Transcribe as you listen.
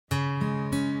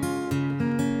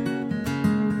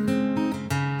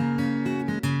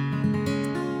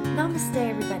Namaste,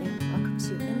 everybody. Welcome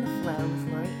to In the Flow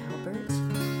with Lori Albert.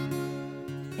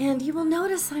 And you will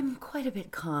notice I'm quite a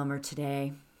bit calmer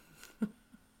today.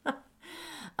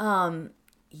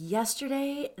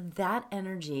 Yesterday, that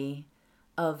energy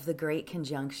of the Great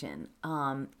Conjunction,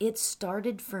 it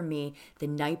started for me the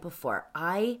night before.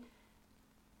 I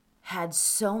had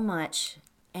so much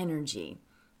energy.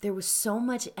 There was so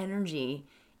much energy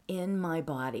in my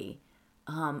body.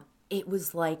 It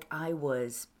was like I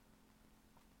was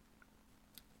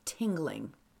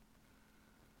tingling.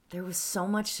 There was so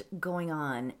much going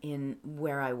on in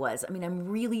where I was. I mean, I'm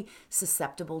really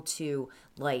susceptible to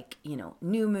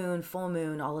new moon, full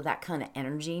moon, all of that kind of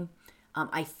energy.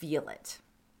 I feel it,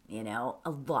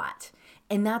 a lot.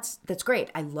 And that's great.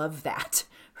 I love that,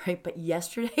 right? But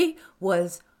yesterday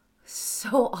was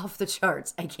so off the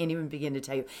charts. I can't even begin to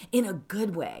tell you. In a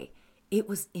good way. It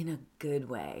was in a good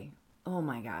way. Oh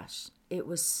my gosh. It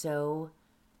was so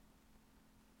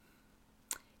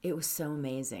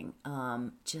amazing.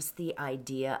 Just the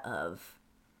idea of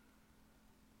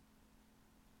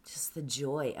just the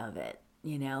joy of it,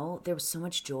 there was so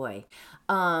much joy.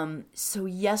 So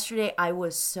yesterday I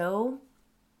was so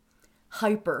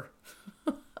hyper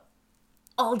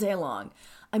all day long.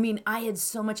 I mean, I had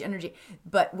so much energy,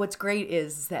 but what's great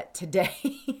is that today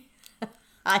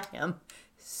I am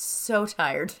so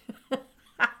tired.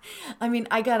 I mean,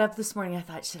 I got up this morning. I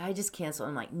thought, should I just cancel?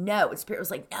 I'm like, no. And Spirit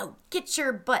was like, no, get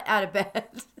your butt out of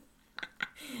bed.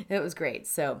 It was great.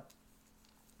 So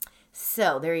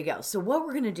there you go. So what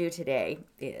we're going to do today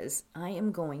is we're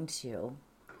going to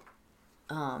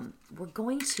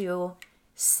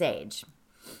sage.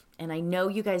 And I know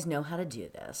you guys know how to do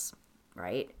this,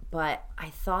 right? But I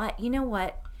thought, you know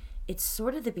what? It's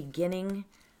sort of the beginning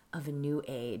of a new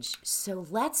age. So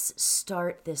let's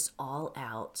start this all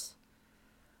out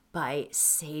by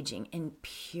saging and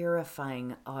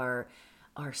purifying our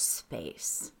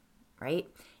space, right?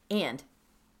 And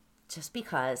just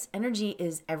because energy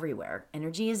is everywhere,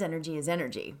 energy is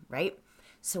energy, right?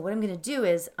 So what I'm going to do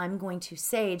is I'm going to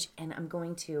sage and I'm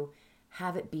going to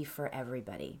have it be for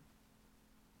everybody.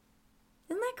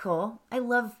 Isn't that cool? I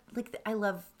love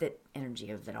the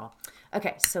energy of it all.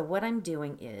 Okay, so what I'm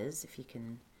doing is, if you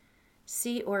can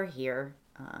see or hear,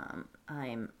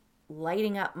 I'm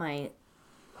lighting up my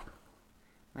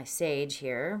sage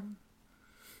here.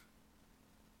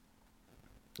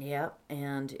 Yep,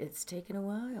 and it's taken a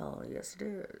while. Yes, it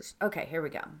is. Okay, here we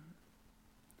go.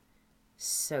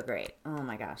 So great. Oh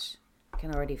my gosh. I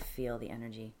can already feel the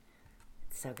energy.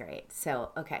 It's so great.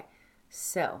 So, okay.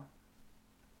 So,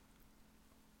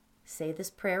 say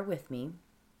this prayer with me.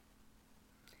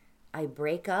 I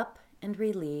break up and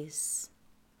release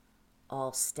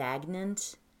all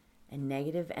stagnant and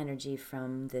negative energy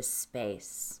from this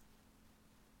space.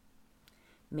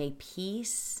 May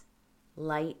peace,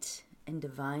 light, and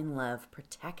divine love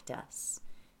protect us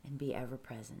and be ever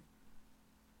present.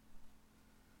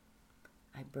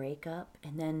 I break up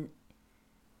and then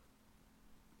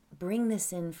bring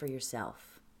this in for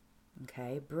yourself.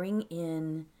 Okay? Bring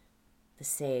in the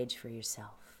sage for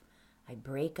yourself. I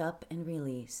break up and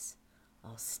release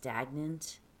all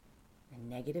stagnant and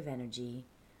negative energy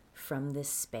from this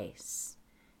space.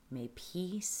 May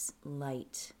peace,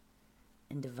 light,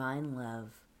 and divine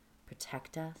love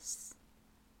protect us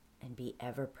and be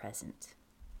ever present.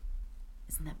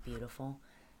 Isn't that beautiful?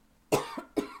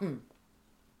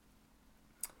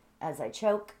 As I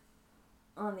choke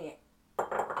on the...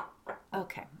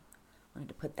 Okay. Wanted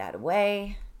to put that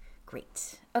away.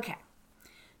 Great. Okay.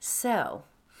 So,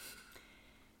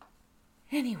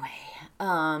 anyway.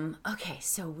 Okay,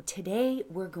 so today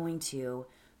we're going to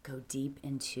go deep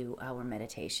into our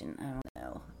meditation. I don't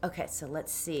know. Okay, so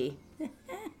let's see.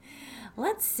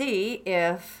 Let's see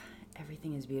if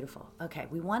everything is beautiful. Okay,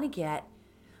 we want to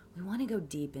go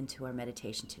deep into our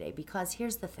meditation today because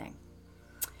here's the thing.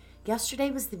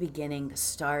 Yesterday was the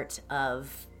start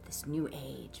of this new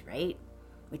age, right?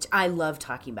 Which I love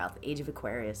talking about, the age of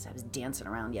Aquarius. I was dancing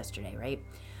around yesterday, right?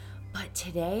 But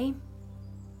today,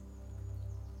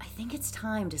 I think it's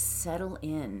time to settle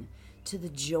in to the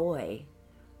joy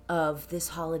of this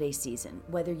holiday season,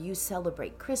 whether you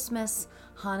celebrate Christmas,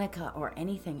 Hanukkah, or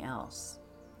anything else.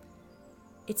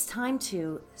 It's time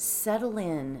to settle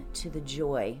in to the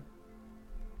joy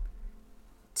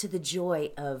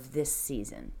of this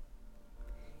season.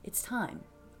 It's time.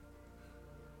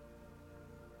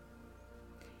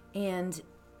 And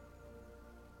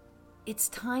it's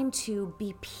time to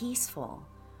be peaceful.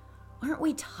 Aren't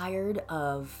we tired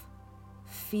of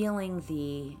feeling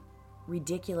the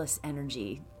ridiculous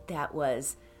energy that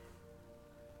was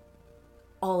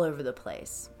all over the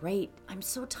place, right? I'm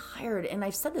so tired. And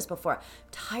I've said this before.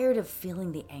 I'm tired of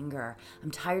feeling the anger.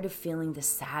 I'm tired of feeling the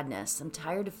sadness. I'm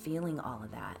tired of feeling all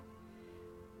of that.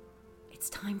 It's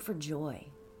time for joy.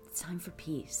 It's time for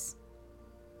peace.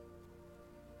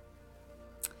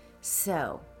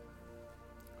 So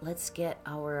let's get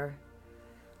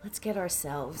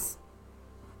ourselves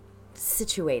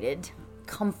situated,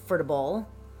 comfortable.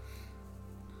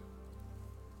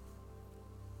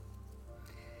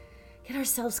 Get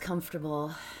ourselves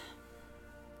comfortable,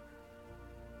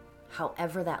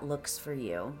 however that looks for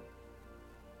you.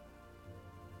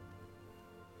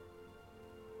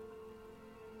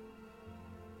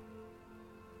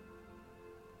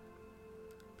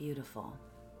 Beautiful.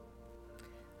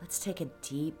 Let's take a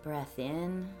deep breath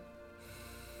in.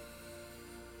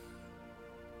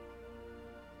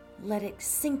 Let it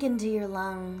sink into your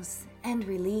lungs and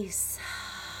release.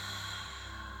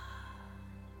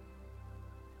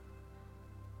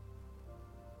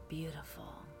 Beautiful.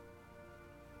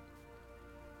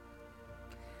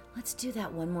 Let's do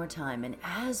that one more time. And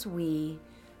as we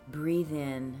breathe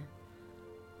in,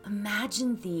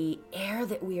 imagine the air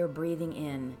that we are breathing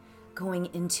in going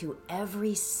into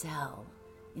every cell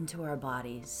into our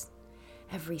bodies,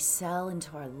 every cell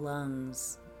into our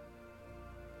lungs.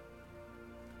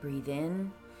 Breathe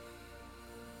in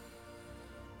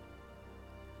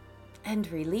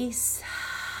and release.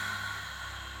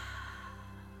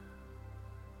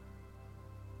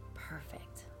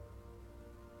 Perfect.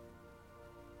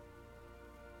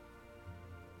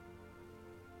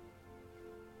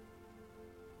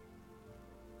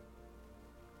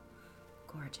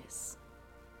 Gorgeous.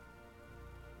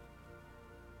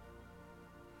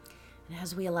 And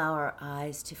as we allow our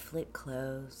eyes to flick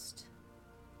closed,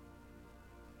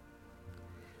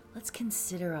 let's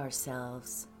consider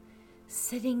ourselves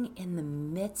sitting in the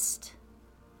midst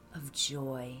of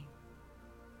joy.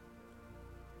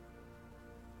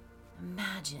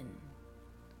 Imagine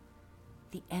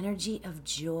the energy of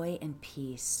joy and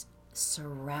peace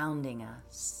surrounding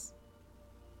us.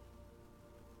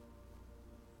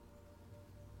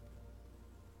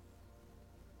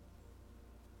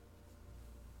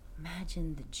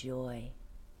 Imagine the joy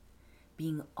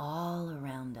being all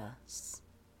around us.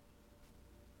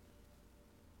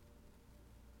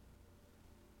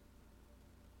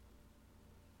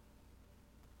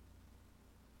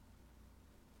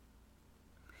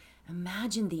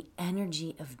 Imagine the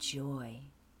energy of joy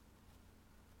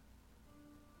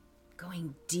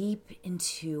going deep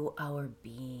into our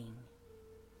being.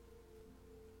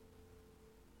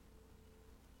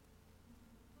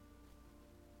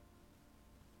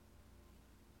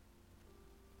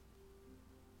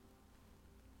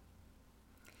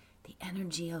 The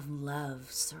energy of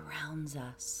love surrounds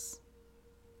us.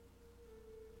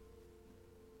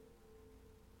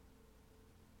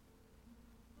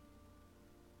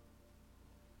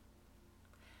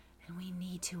 And we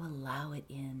need to allow it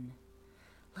in.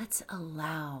 Let's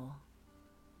allow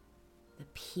the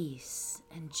peace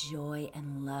and joy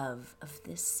and love of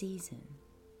this season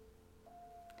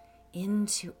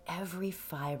into every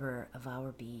fiber of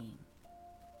our being.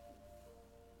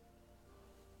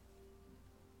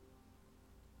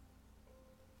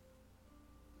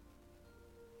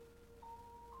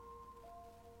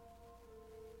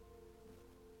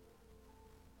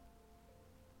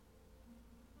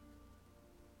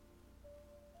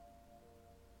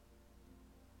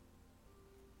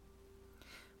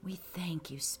 We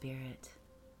thank you, Spirit.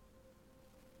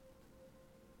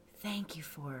 Thank you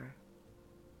for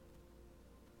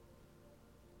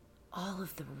all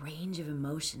of the range of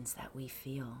emotions that we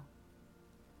feel.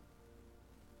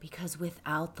 Because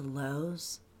without the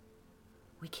lows,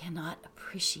 we cannot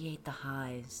appreciate the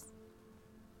highs.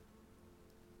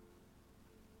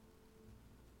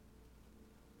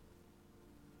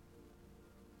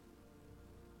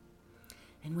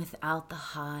 And without the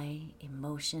high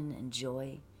emotion and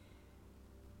joy,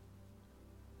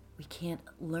 we can't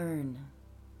learn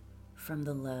from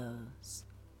the lows.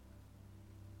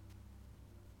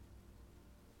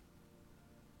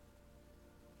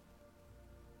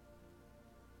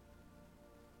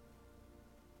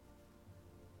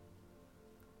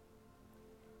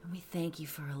 And we thank you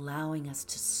for allowing us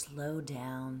to slow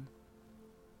down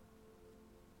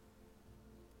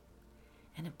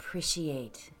and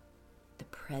appreciate the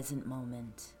present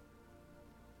moment.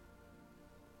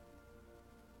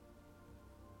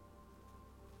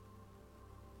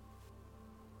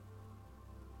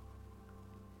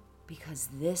 Because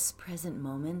this present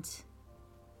moment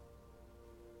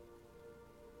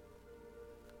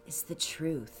is the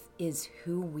truth, is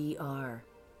who we are.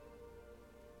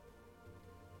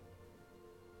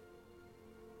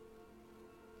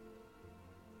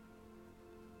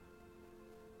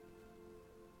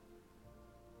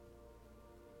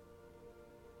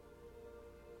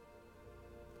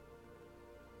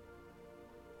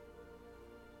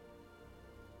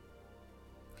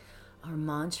 Our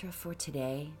mantra for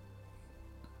today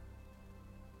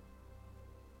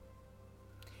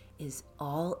is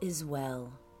all is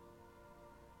well,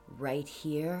 right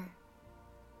here,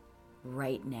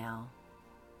 right now.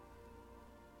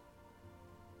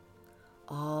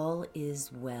 All is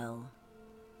well,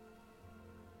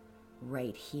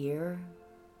 right here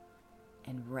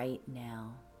and right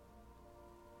now.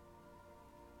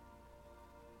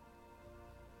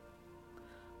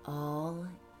 All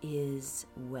is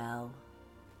well,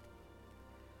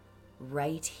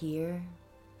 right here,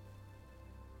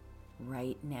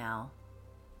 right now.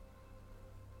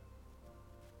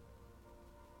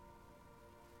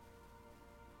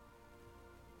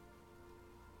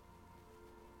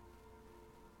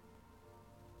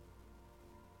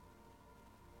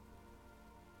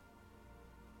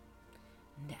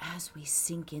 And as we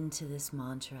sink into this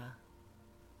mantra,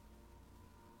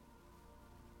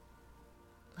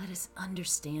 let us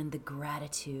understand the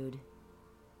gratitude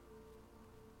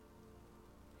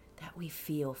that we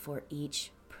feel for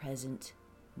each present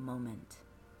moment.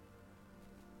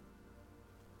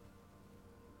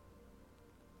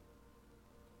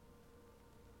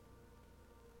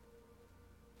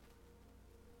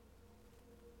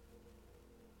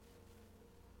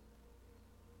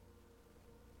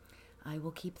 I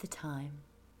will keep the time,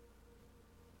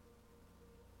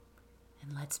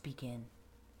 and let's begin.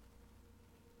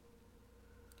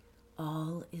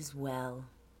 All is well,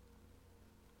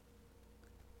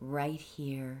 right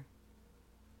here,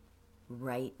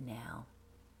 right now.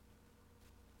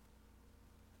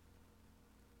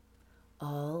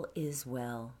 All is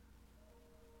well,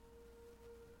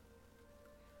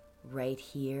 right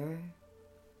here,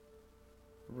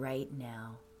 right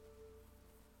now.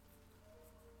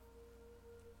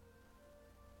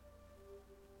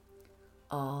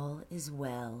 All is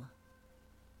well,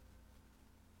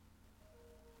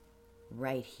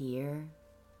 right here,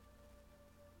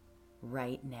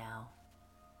 right now.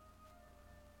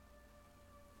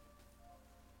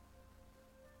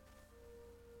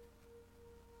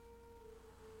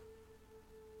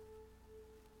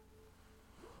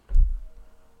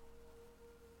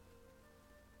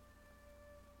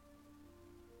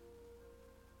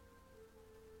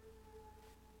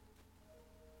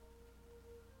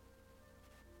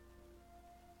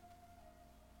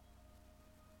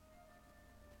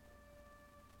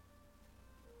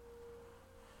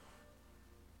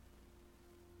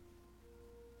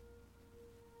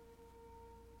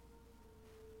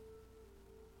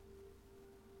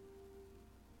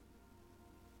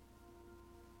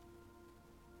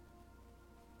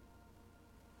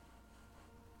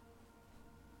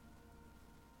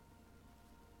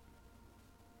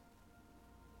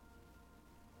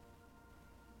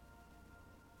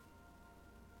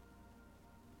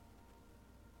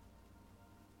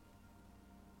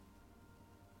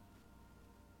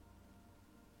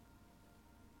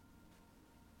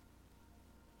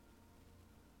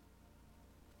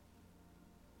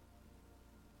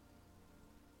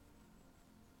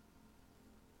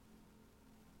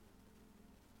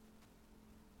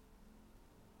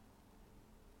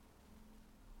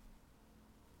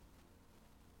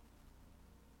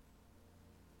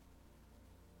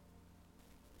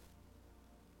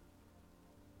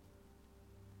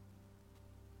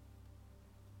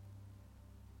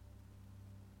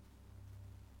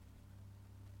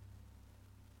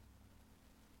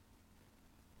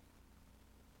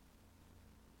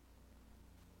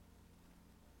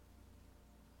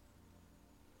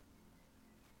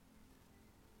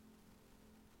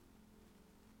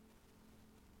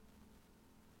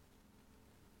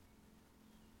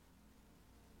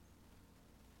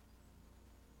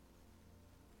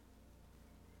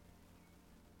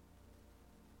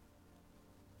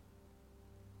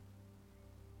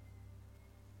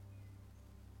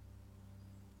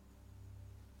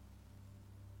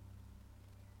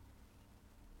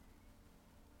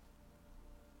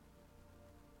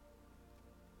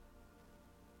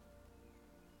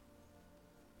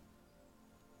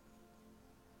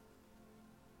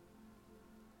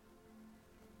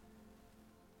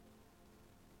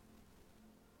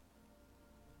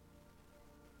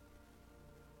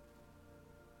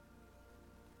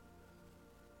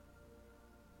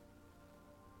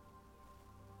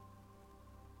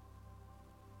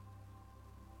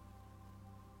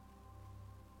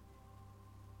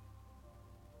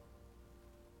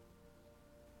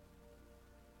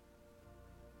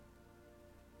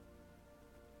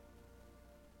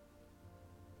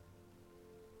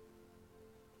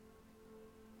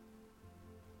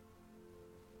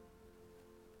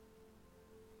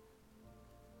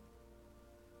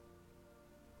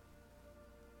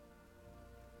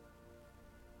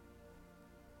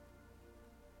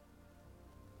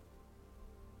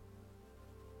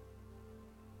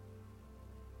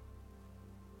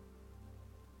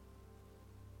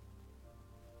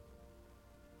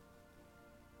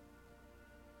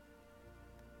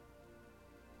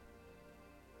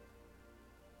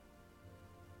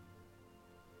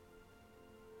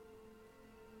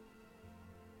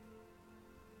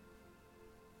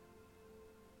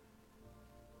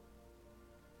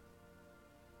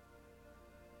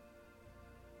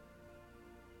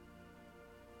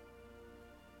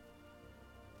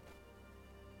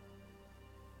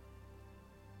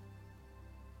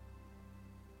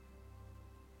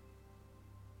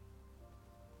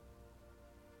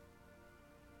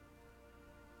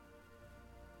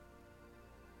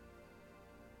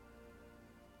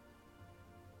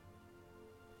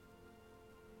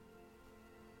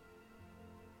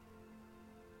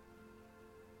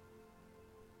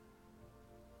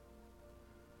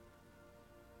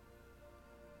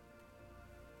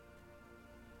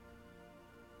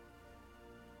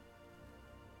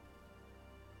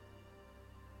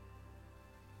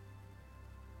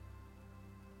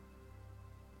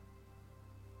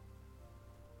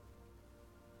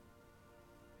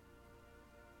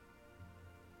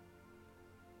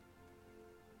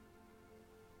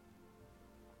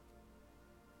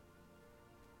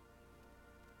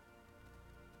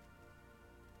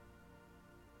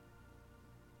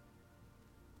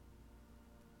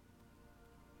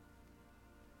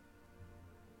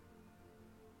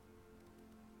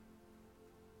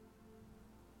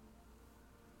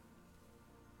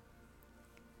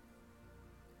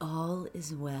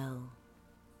 is well.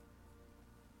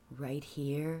 Right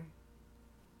here,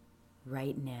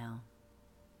 right now.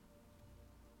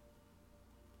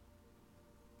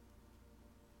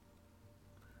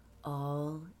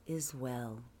 All is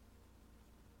well.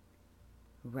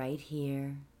 Right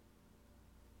here,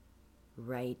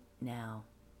 right now.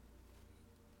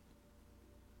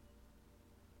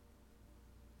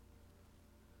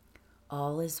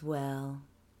 All is well.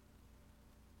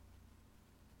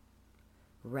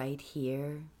 Right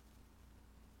here,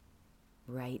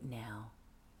 right now.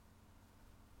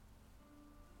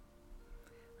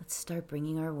 Let's start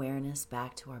bringing our awareness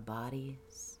back to our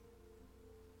bodies.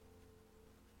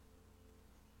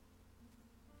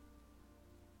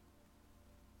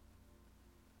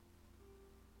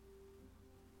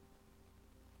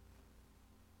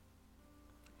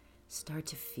 Start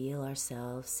to feel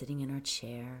ourselves sitting in our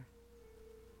chair.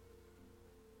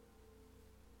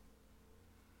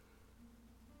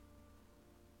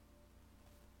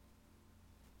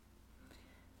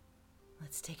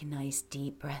 Let's take a nice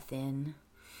deep breath in.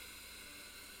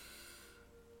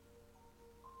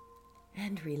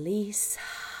 And release.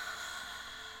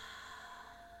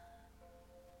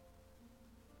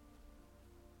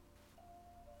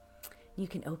 You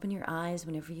can open your eyes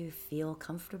whenever you feel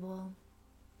comfortable.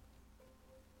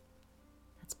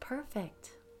 That's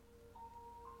perfect.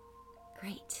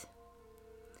 Great.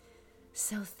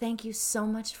 So thank you so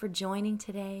much for joining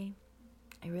today.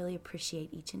 I really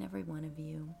appreciate each and every one of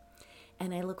you.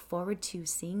 And I look forward to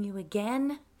seeing you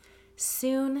again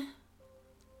soon.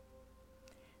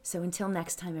 So until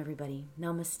next time, everybody,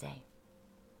 namaste.